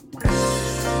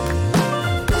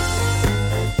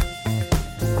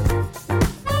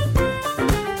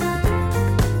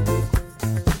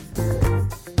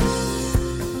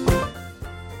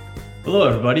Hello,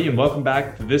 everybody, and welcome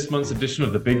back to this month's edition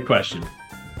of The Big Question.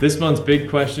 This month's big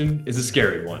question is a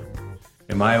scary one.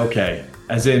 Am I okay?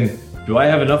 As in, do I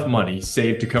have enough money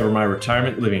saved to cover my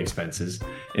retirement living expenses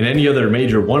and any other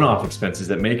major one-off expenses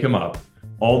that may come up,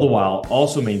 all the while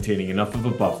also maintaining enough of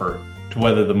a buffer to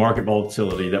weather the market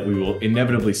volatility that we will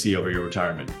inevitably see over your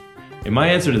retirement? And my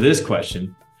answer to this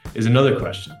question is another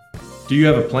question. Do you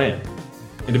have a plan?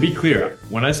 And to be clear,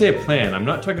 when I say a plan, I'm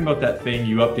not talking about that thing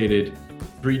you updated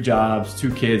 3 jobs,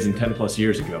 2 kids, and 10 plus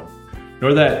years ago,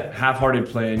 nor that half-hearted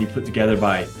plan you put together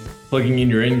by plugging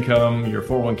in your income, your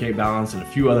 401k balance, and a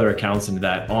few other accounts into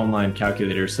that online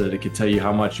calculator so that it could tell you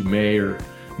how much you may or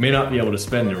may not be able to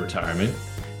spend in retirement.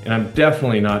 And I'm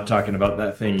definitely not talking about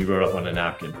that thing you wrote up on a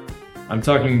napkin. I'm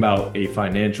talking about a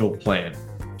financial plan,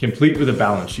 complete with a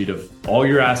balance sheet of all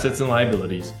your assets and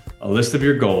liabilities, a list of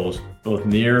your goals, both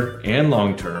near and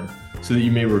long-term, so that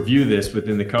you may review this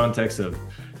within the context of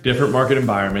different market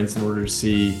environments in order to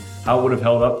see how it would have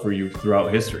held up for you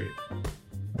throughout history.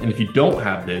 And if you don't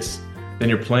have this, then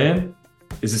your plan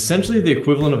is essentially the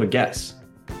equivalent of a guess.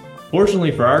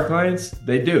 Fortunately for our clients,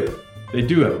 they do. They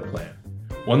do have a plan.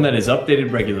 One that is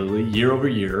updated regularly, year over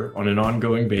year, on an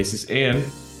ongoing basis, and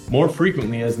more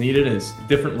frequently as needed as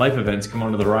different life events come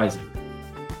onto the horizon.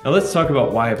 Now let's talk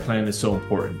about why a plan is so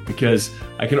important, because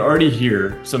I can already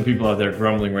hear some people out there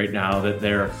grumbling right now that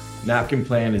their napkin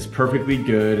plan is perfectly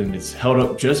good and it's held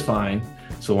up just fine,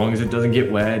 so long as it doesn't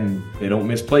get wet and they don't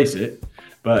misplace it.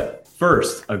 But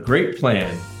first, a great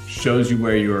plan shows you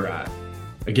where you are at.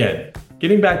 Again,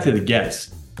 getting back to the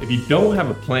guess, if you don't have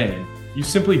a plan, you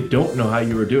simply don't know how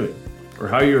you are doing or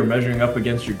how you are measuring up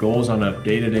against your goals on a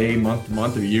day-to-day,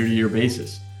 month-to-month, or year-to-year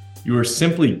basis. You are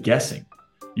simply guessing.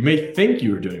 You may think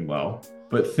you are doing well,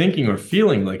 but thinking or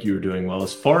feeling like you are doing well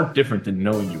is far different than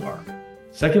knowing you are.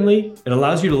 Secondly, it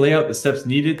allows you to lay out the steps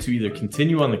needed to either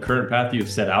continue on the current path you have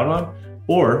set out on,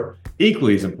 or,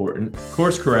 equally as important,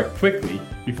 course correct quickly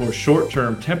before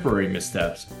short-term temporary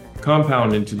missteps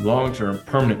compound into long-term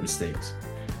permanent mistakes.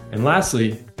 And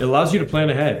lastly, it allows you to plan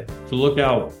ahead, to look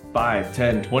out 5,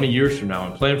 10, 20 years from now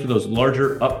and plan for those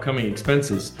larger upcoming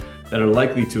expenses that are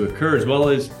likely to occur, as well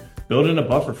as build in a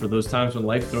buffer for those times when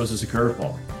life throws us a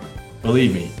curveball.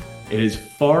 Believe me, it is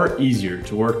far easier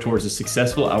to work towards a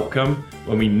successful outcome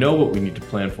when we know what we need to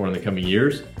plan for in the coming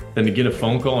years than to get a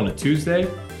phone call on a Tuesday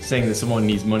saying that someone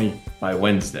needs money by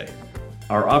Wednesday.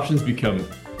 Our options become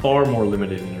far more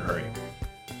limited in a hurry.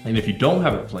 And if you don't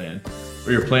have a plan,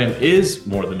 or your plan is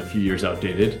more than a few years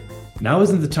outdated, now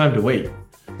isn't the time to wait.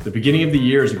 The beginning of the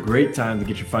year is a great time to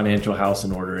get your financial house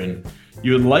in order, and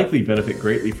you would likely benefit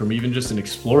greatly from even just an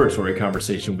exploratory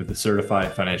conversation with a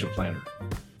certified financial planner.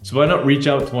 So why not reach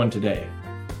out to one today?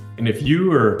 And if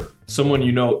you or someone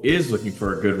you know is looking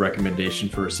for a good recommendation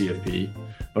for a CFP,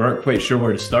 but aren't quite sure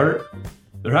where to start,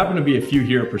 there happen to be a few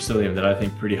here at Persilium that I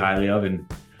think pretty highly of,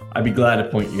 and I'd be glad to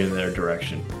point you in their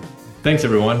direction. Thanks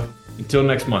everyone. Until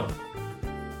next month.